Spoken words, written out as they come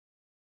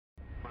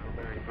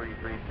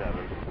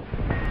337.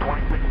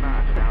 26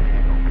 knots down the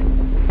angle.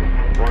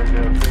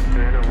 106,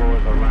 your interval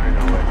is a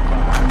rhino at 5.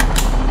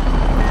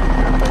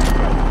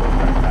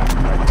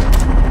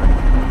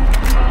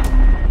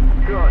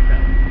 Good.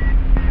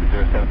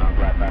 07 on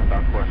flat back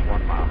on course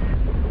 1 mile.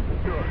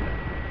 Good.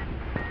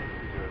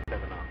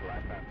 07 on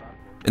flat back on.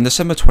 In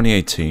December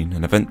 2018,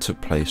 an event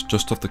took place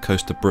just off the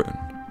coast of Britain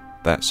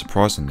that,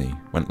 surprisingly,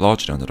 went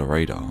largely under the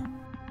radar.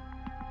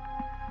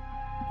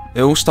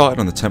 It all started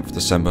on the 10th of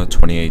December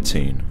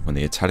 2018 when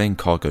the Italian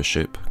cargo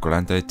ship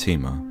Grande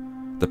Tema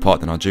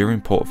departed the Nigerian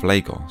port of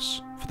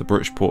Lagos for the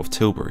British port of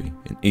Tilbury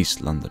in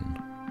East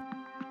London.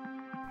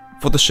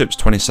 For the ship's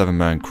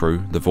 27-man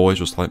crew, the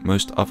voyage was like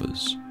most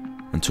others,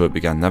 until it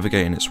began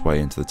navigating its way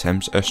into the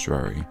Thames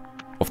estuary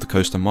off the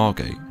coast of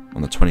Margate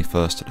on the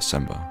 21st of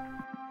December.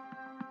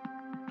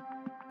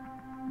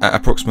 At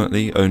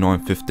approximately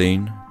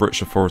 09:15,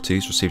 British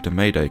authorities received a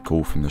mayday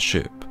call from the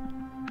ship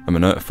and were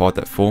notified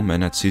that 4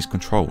 men had seized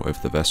control over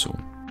the vessel.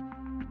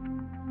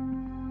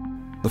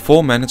 The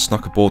 4 men had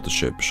snuck aboard the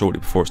ship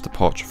shortly before its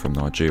departure from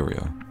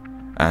Nigeria,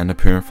 and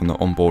appearing from the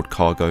onboard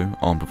cargo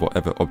armed with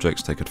whatever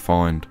objects they could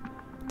find,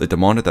 they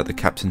demanded that the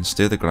captain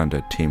steer the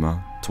Grande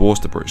Tema towards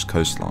the British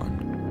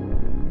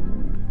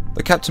coastline.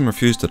 The captain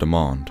refused the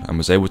demand and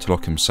was able to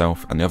lock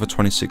himself and the other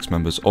 26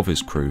 members of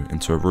his crew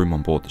into a room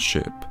on board the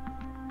ship,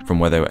 from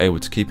where they were able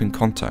to keep in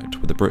contact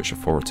with the British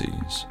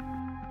authorities.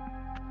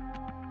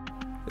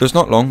 It was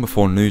not long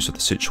before news of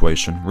the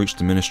situation reached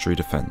the Ministry of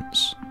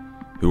Defence,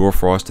 who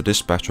authorised the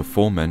dispatch of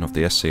 4 men of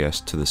the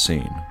S.B.S to the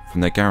scene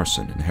from their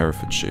garrison in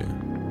Herefordshire.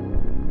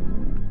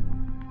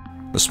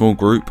 The small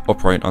group,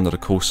 operating under the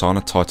call sign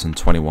of Titan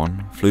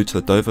 21, flew to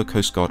the Dover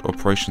Coast Guard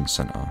Operations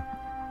Centre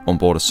on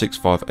board a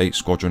 658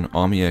 Squadron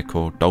Army Air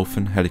Corps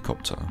Dolphin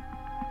helicopter,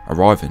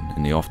 arriving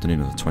in the afternoon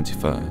of the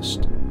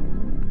 21st.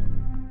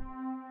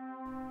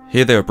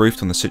 Here they were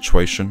briefed on the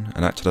situation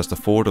and acted as the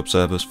forward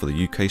observers for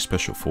the UK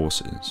Special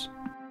Forces.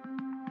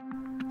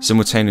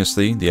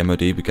 Simultaneously, the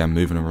MOD began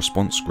moving a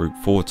response group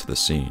forward to the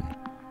scene,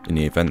 in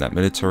the event that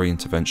military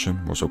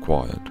intervention was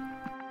required.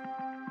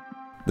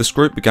 This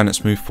group began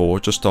its move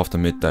forward just after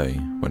midday,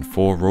 when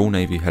 4 Royal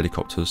Navy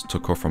helicopters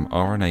took off from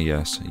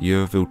RNAS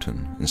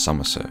Yeovilton in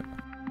Somerset.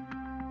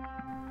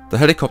 The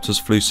helicopters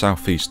flew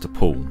southeast to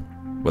Poole,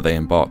 where they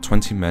embarked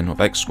 20 men of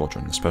X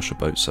Squadron, the Special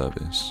Boat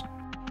Service.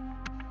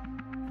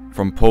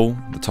 From Poole,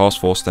 the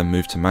task force then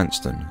moved to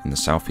Manston in the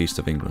southeast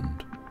of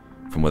England,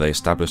 from where they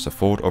established a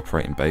forward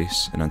operating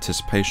base in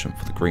anticipation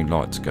for the green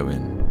light to go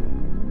in.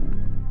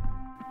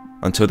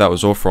 Until that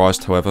was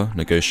authorised, however,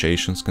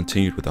 negotiations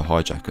continued with the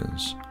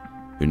hijackers,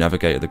 who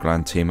navigated the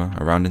Grande Tema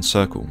around in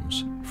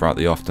circles throughout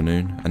the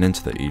afternoon and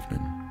into the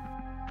evening.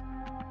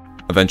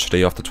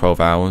 Eventually, after 12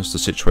 hours, the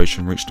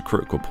situation reached a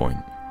critical point,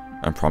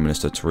 and Prime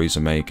Minister Theresa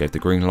May gave the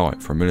green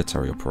light for a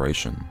military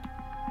operation,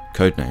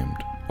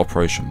 codenamed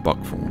Operation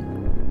Buckthorn.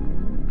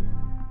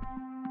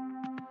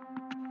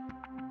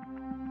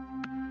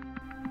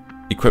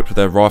 Equipped with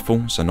their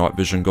rifles and night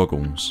vision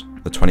goggles,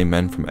 the 20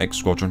 men from X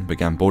Squadron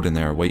began boarding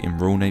their awaiting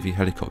Royal Navy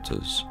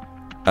helicopters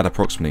at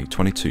approximately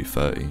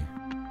 22:30.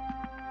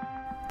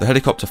 The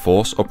helicopter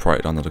force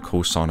operated under the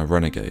call sign of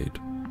Renegade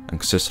and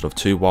consisted of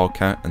 2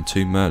 Wildcat and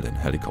 2 Merlin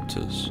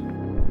helicopters.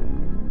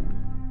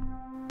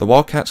 The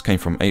Wildcats came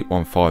from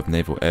 815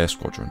 Naval Air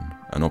Squadron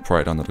and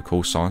operated under the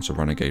call signs of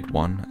Renegade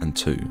 1 and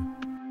 2.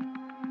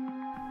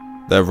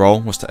 Their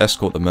role was to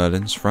escort the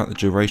Merlins throughout the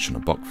duration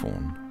of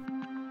Buckthorn.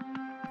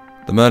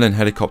 The Merlin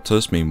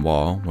helicopters,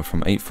 meanwhile, were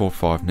from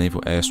 845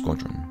 Naval Air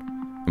Squadron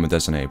and were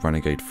designated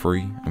Renegade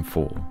 3 and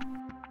 4.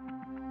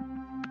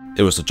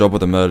 It was the job of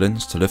the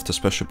Merlins to lift the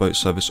Special Boat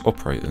Service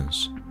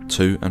operators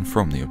to and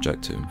from the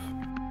objective.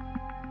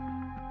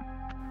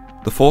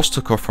 The force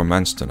took off from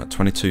Manston at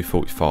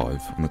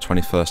 22:45 on the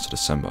 21st of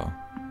December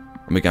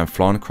and began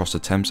flying across the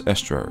Thames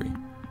estuary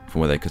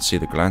from where they could see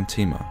the Grande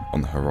Tema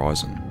on the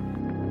horizon.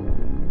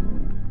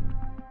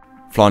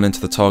 Flying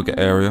into the target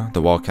area,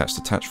 the Wildcats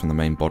detached from the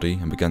main body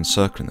and began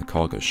circling the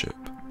cargo ship.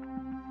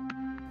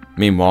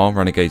 Meanwhile,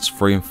 Renegades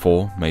 3 and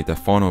 4 made their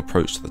final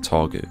approach to the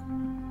target,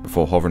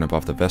 before hovering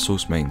above the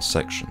vessel's main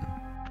section.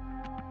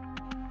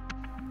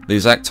 The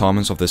exact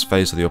timings of this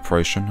phase of the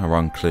operation are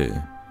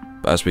unclear,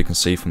 but as we can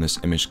see from this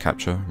image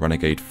capture,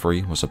 Renegade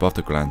 3 was above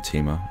the Grande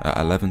Tema at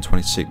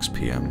 11:26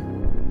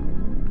 PM.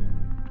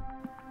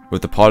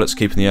 With the pilots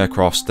keeping the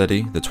aircraft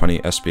steady, the 20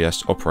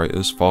 S.B.S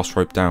operators fast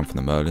roped down from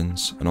the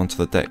Merlins and onto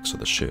the decks of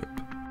the ship.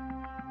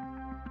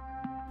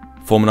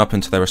 Forming up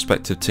into their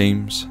respective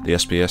teams, the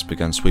S.B.S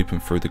began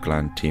sweeping through the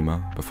Grande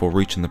Tema before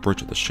reaching the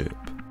bridge of the ship.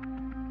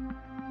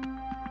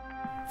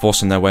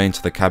 Forcing their way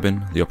into the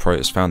cabin, the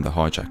operators found the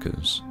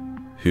hijackers,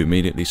 who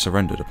immediately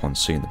surrendered upon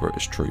seeing the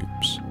British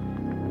troops,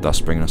 thus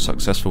bringing a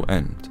successful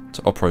end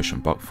to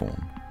Operation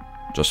Buckthorn,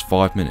 just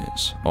 5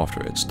 minutes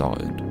after it had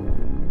started.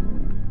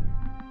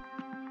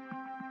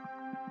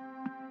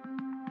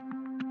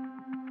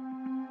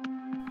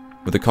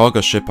 With the cargo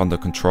ship under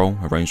control,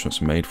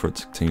 arrangements were made for it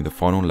to continue the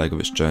final leg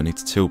of its journey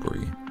to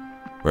Tilbury,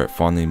 where it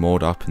finally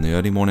moored up in the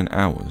early morning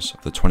hours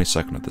of the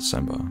 22nd of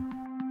December.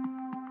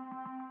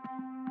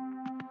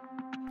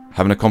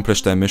 Having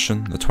accomplished their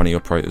mission, the 20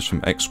 operators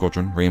from X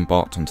Squadron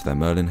re-embarked onto their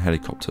Merlin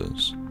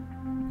helicopters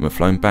and were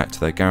flown back to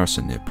their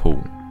garrison near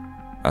Poole,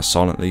 as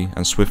silently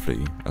and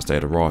swiftly as they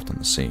had arrived on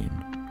the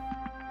scene.